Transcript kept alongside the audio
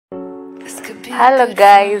Hello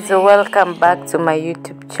guys, welcome back to my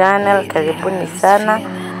YouTube channel. Karibuni sana.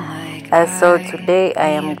 So today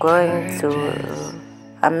I'm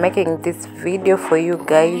making this video for you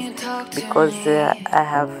guys because I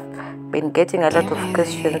have been getting a lot of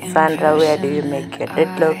questions. Sandra, where do you make your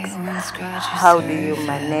dreadlocks? How do you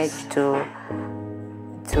manage to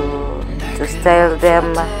style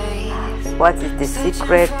them? What is the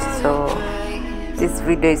secret? So this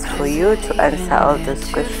video is for you to answer all those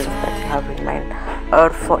questions that you have in mind,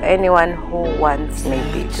 or for anyone who wants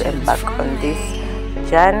maybe to embark on this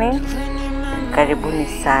journey. Karibuni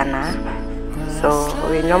sana. So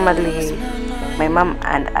my mom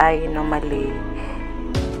and I normally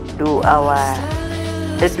do our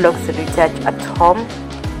dreadlocks retouch at home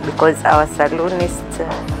because our salonist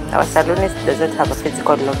doesn't have a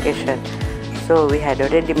physical location. So we had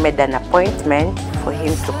already made an appointment for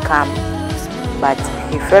him to come, but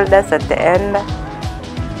he failed us at the end.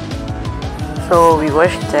 So we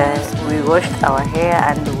washed our hair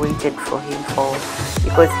and waited for him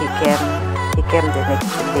because he came the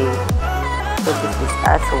next day. So this is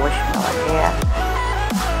us washing our hair.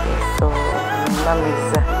 Okay, so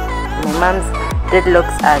my mom's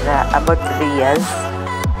dreadlocks are about 3 years.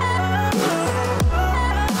 Yes.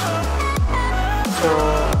 So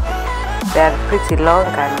they are pretty long,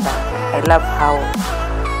 and I love how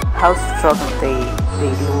strong they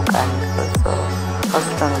look and also how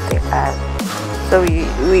strong they are. So we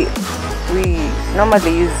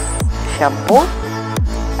normally use shampoo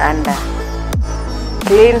and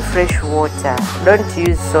clean fresh water. Don't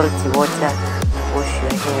use salty water to wash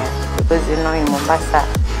your hair, because in Mombasa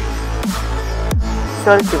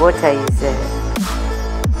salty water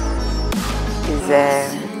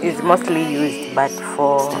is mostly used, but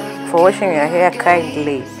for washing your hair,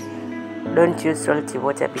 kindly don't use salty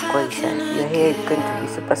water because your hair is going to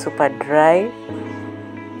be super dry.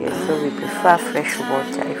 Yes, so we prefer fresh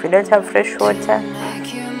water. If you don't have fresh water,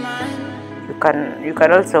 you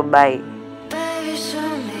can also buy.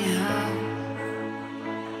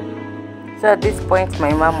 So at this point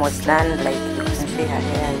my mom was done. Like you can see, her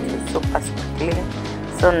hair is super clean.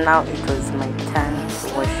 So now it was my turn to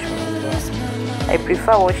wash my hair. I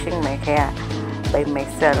prefer washing my hair by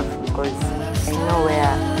myself because I know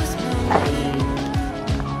where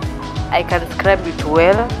I can scrub it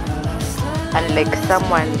well, and like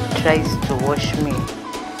someone tries to wash me.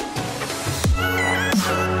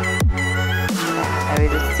 So I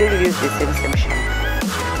will still use the same shampoo.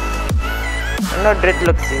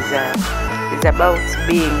 Dreadlocks is about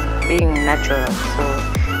being natural, so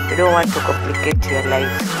you don't want to complicate your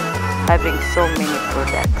life having so many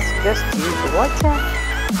products. Just use water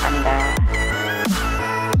and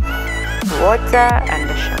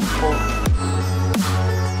the shampoo.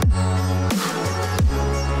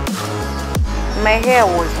 My hair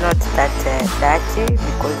was not that dirty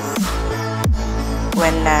because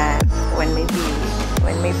when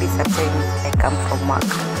maybe sometimes I come from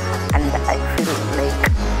work and I feel like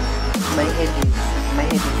my head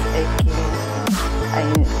is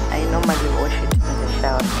aching, I normally wash it in the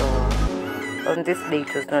shower. So on this day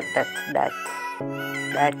it was not that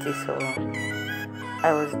dirty, so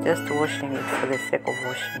I was just washing it for the sake of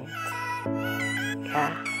washing it.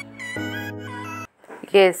 Yeah.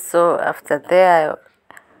 Yes, so after there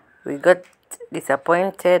we got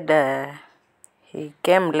disappointed. He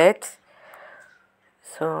came late.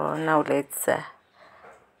 So now let's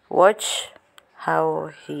watch how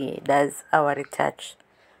he does our retouch.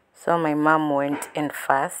 So my mom went in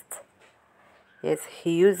first. Yes,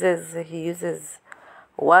 he uses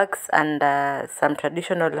wax and some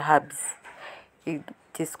traditional herbs. It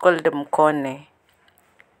is called Mkone.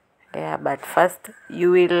 Yeah, but first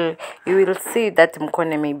you will see that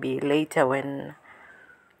Mkone maybe later when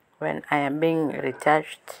I am being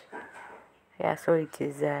retouched. Yeah, so it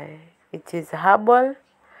is herbal,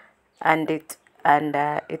 and it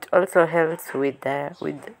also helps with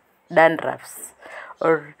dandruffs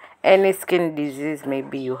or any skin disease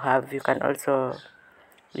maybe you have. You can also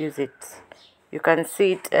use it. You can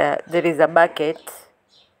see it. There is a bucket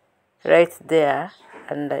right there,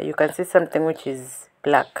 and you can see something which is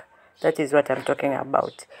black. That is what I'm talking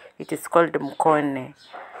about. It is called Mkone.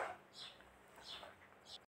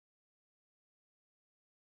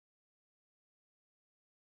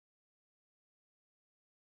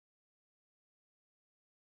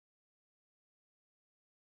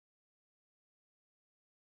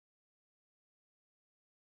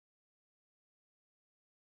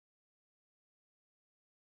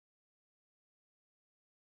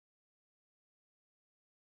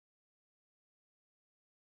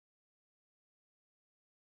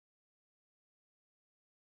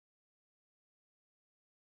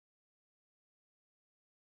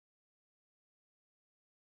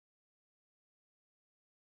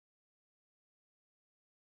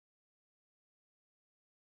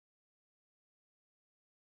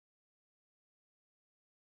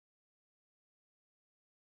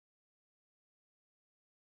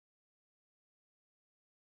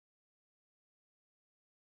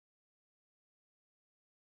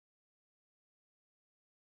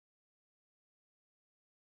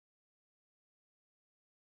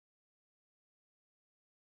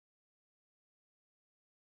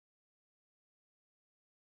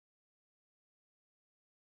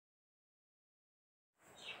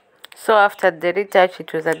 So after the retouch,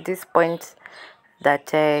 it was at this point that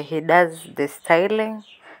he does the styling.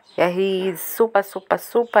 Yeah, he is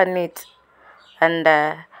super neat, and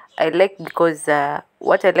I like, because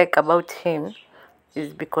what I like about him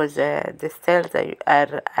is because the styles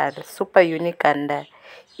are super unique, and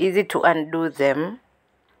easy to undo them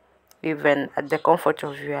even at the comfort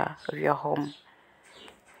of your home.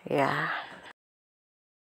 Yeah.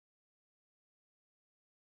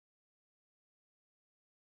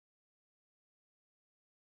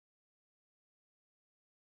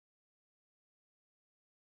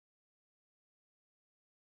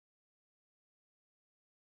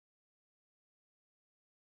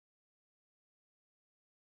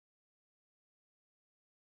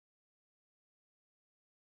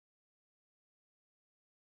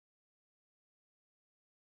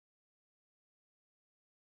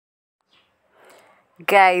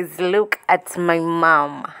 Guys, look at my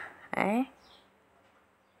mom. Eh?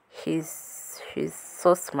 She's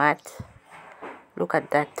so smart. Look at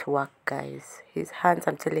that work, guys. His hands,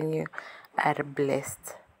 I'm telling you, are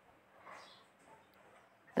blessed.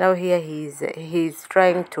 Now here he's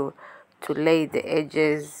trying to lay the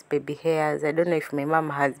edges, baby hairs. I don't know if my mom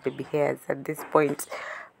has baby hairs at this point,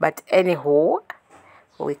 but anyhow,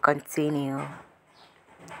 we continue.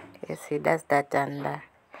 Yes, he does that, and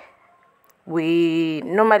we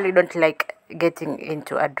normally don't like getting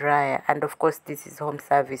into a dryer, and of course this is home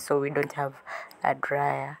service, so we don't have a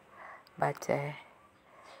dryer, but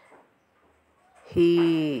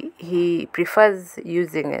he prefers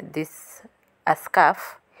using this, a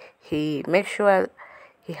scarf. He makes sure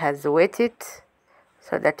he has wet it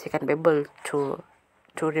so that he can be able to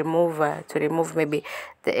remove maybe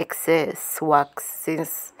the excess wax,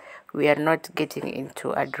 since we are not getting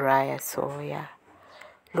into a dryer. So yeah,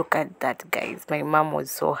 look at that, guys. My mom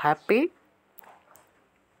was so happy.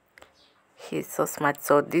 She's so smart.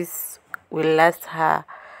 So this will last her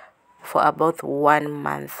for about 1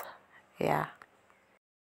 month. Yeah.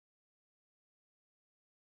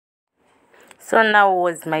 So now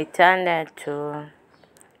was my turn to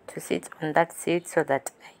sit on that seat so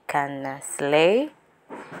that I can slay.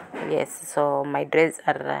 Yes, so my dreads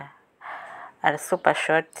are super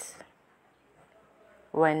short.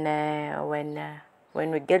 When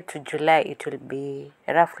we get to July, it will be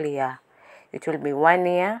roughly it will be 1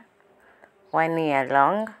 year, 1 year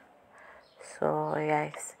long. So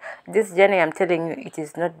yes, this journey, I'm telling you, it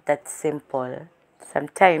is not that simple.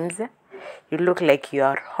 Sometimes you look like you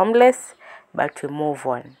are homeless, but we move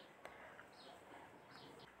on.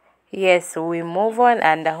 Yes, we move on,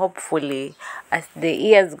 and hopefully, as the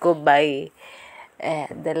years go by,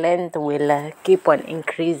 the length will keep on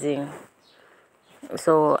increasing.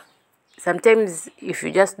 So sometimes, if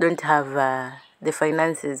you just don't have the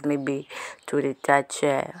finances, maybe to retouch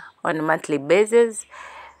on a monthly basis,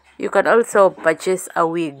 you can also purchase a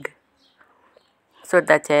wig, so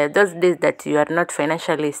that those days that you are not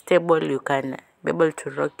financially stable, you can be able to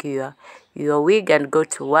rock your wig and go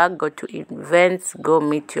to work, go to events, go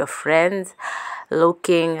meet your friends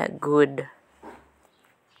looking good.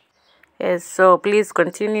 Yes, so please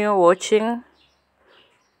continue watching.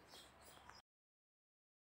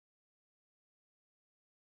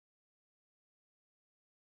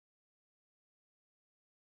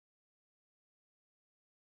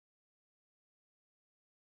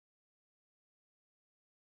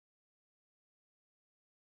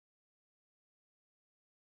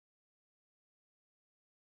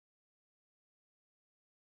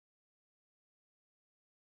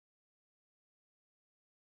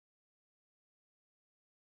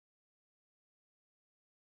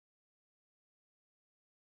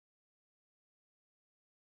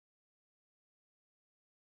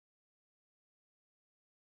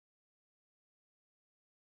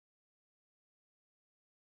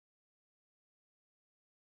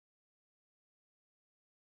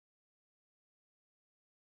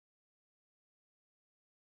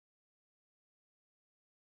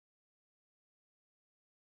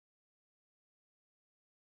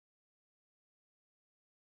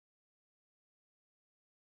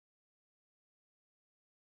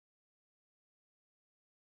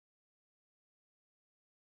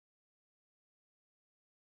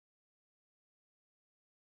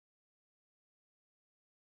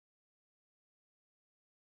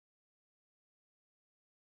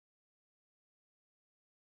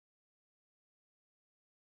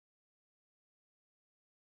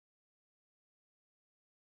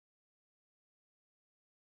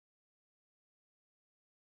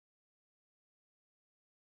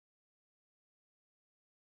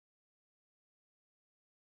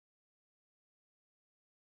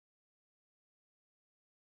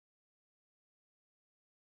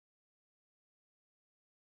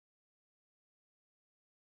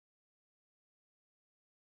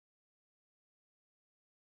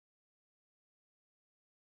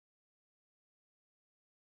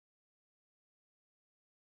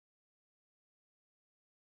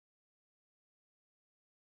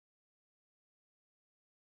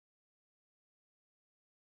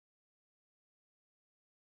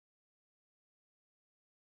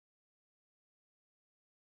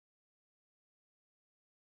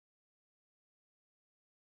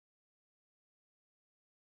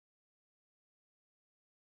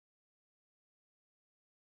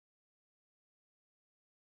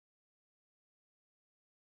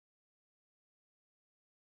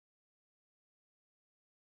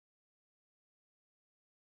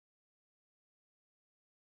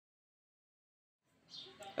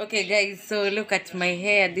 Okay guys, so look at my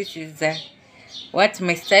hair. This is what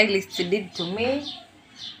my stylist did to me.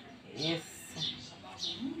 Yes,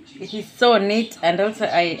 it is so neat, and also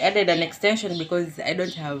I added an extension because I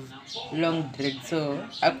don't have long dread, so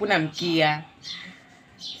hakuna mkia.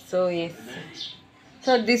 So yes,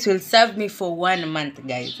 so this will serve me for 1 month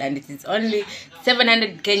guys, and it is only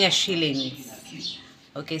 700 Kenya shillings.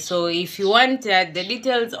 Okay, so if you want the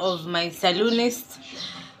details of my salonist,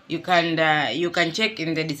 you can check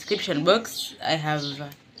in the description box. I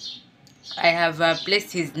have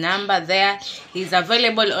placed his number there. He's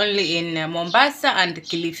available only in Mombasa and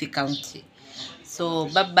Kilifi County. So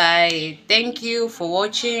bye bye, thank you for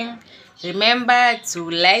watching. Remember to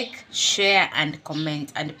like, share and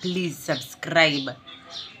comment, and please subscribe.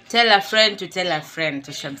 Tell a friend to tell a friend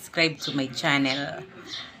to subscribe to my channel.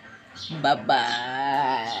 Bye bye.